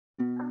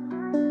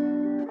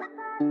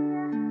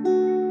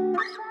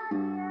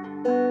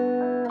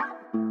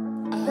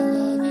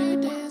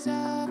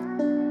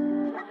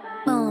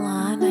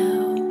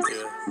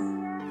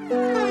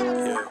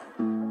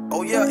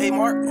Oh yeah, hey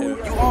Mark, you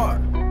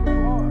hard.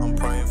 I'm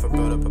praying for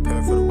better,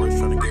 prepared for the worst,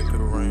 trying to get through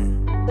the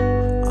rain.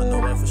 I know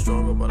life is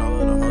stronger, but I'll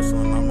let her hustle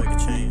and I'll make a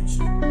change.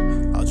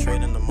 I'll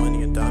trade in the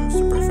money and diamonds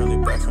to bring family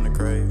back from the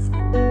grave.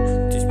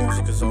 This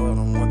music is all I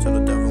don't want, tell the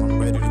devil I'm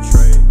ready to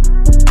trade.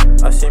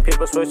 I've seen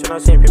people switch and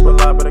I've seen people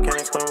lie, but I can't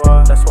explain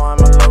why. That's why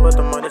I'm in love with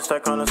the money,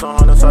 stack hundreds on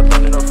hundreds, I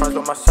don't need no friends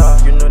by my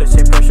side. You know they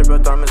say pressure,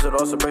 but diamonds, it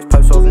also breaks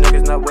pipes, so if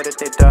niggas not with it,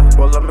 they die.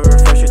 Well, let me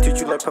refresh you, teach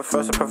you like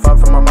professor, provide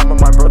for my mama,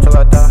 my bro till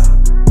I die.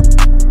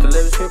 The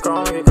lyrics keep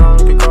calling, you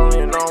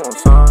know I'm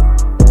signed.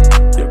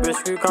 Your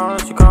bitch keep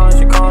calling, she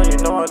calling, you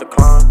know I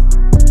decline.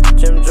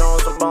 Jim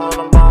Jones, I'm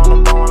ballin',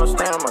 I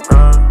stay on my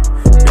grind.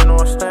 You know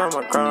I stay on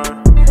my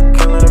grind.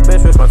 Can't let a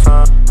bitch waste my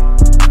time.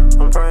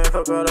 I'm praying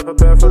for better,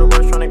 prepared for the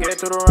worst, trying to get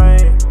through the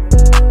rain.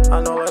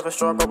 I know life is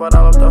struggle, but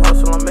I love the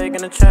hustle, I'm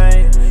making a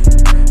change.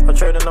 I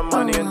trade in the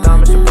money and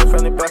diamonds to bring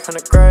family back from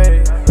the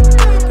grave.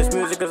 This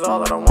music is all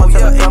that I want,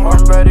 tell the devil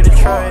I'm ready to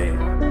trade.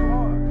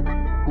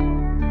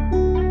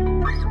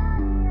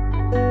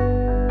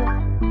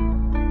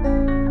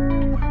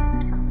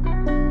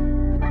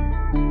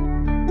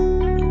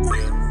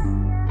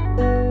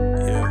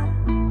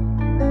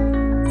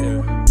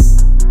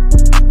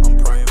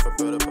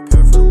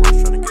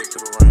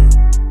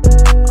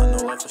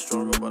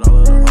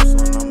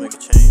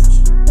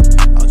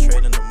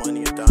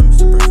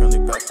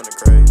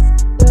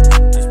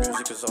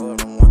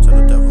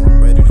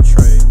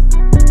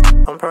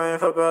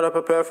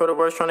 Prepare for the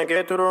worst, trying to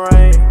get through the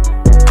rain.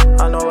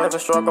 I know life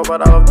is struggle,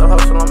 but I love the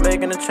hustle, I'm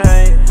making a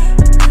change.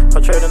 I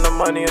trade in the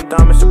money and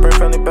diamonds to bring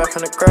family back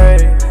from the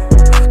grave.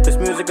 This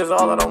music is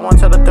all that I want,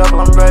 tell the devil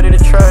I'm ready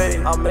to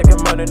trade. I'm making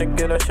money to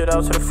get that shit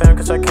out to the fam,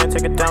 cause I can't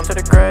take it down to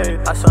the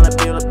grave. I sign a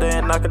deal today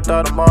and I could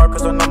die tomorrow,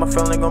 cause I know my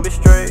family gon' be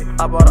straight.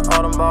 I bought an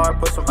Audemars,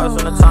 put some ice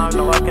on the time,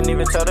 no I can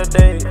even tell the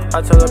date. I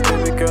tell her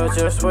baby girl,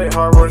 just wait,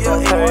 hard work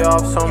gon' pay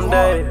off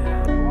someday.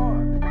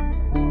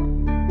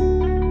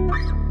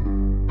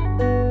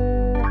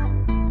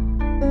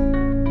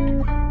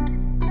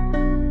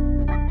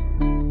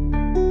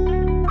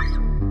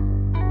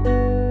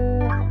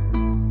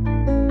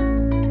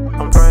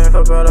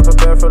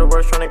 Prepare for the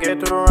worst, trying to get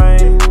through the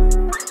rain.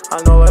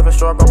 I know life is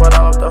struggle, but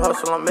I love the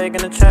hustle, I'm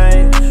making a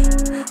change.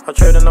 I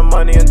trade in the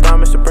money and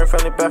diamonds to bring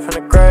family back from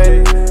the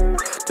grave.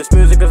 This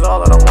music is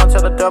all that I want,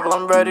 tell the devil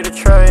I'm ready to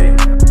trade.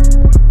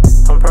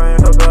 I'm praying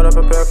for better,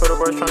 prepare for the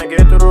worst, trying to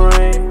get through the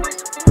rain.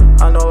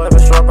 I know life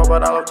is struggle,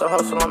 but I love the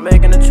hustle, I'm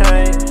making a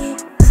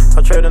change.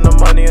 I trade in the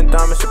money and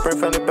diamonds to bring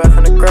family back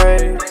from the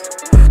grave.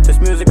 This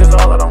music is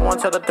all that I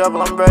want, tell the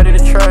devil I'm ready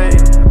to trade.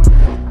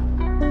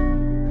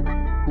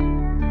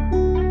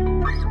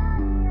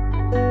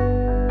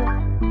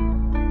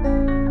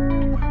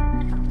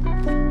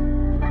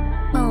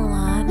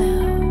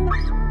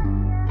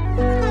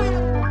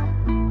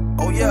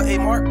 Yeah, hey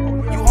Mark,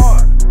 you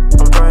hard.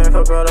 I'm praying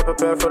for better,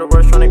 prepared for the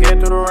worst, trying to get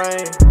through the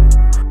rain.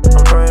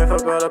 I'm praying for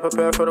better,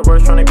 prepared for the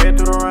worst, trying to get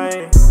through the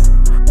rain.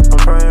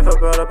 I'm praying for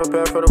better,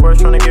 prepared for the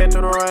worst, trying to get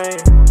through the rain.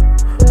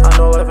 I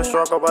know life is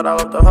struggle, but I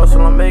love the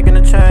hustle, I'm making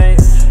a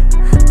change.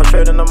 I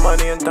trade in the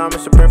money and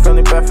diamonds to bring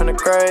family back from the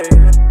grave.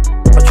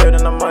 I trade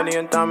in the money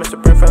and diamonds to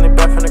bring family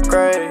back from the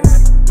grave.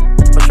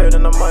 I trade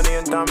in the money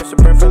and diamonds to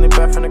bring family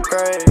back from the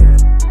grave.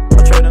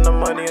 I trade in the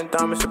money and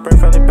diamonds to bring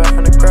family back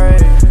from the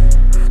grave.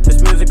 This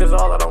music is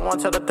all that I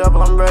want, tell the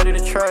devil I'm ready to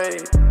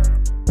trade.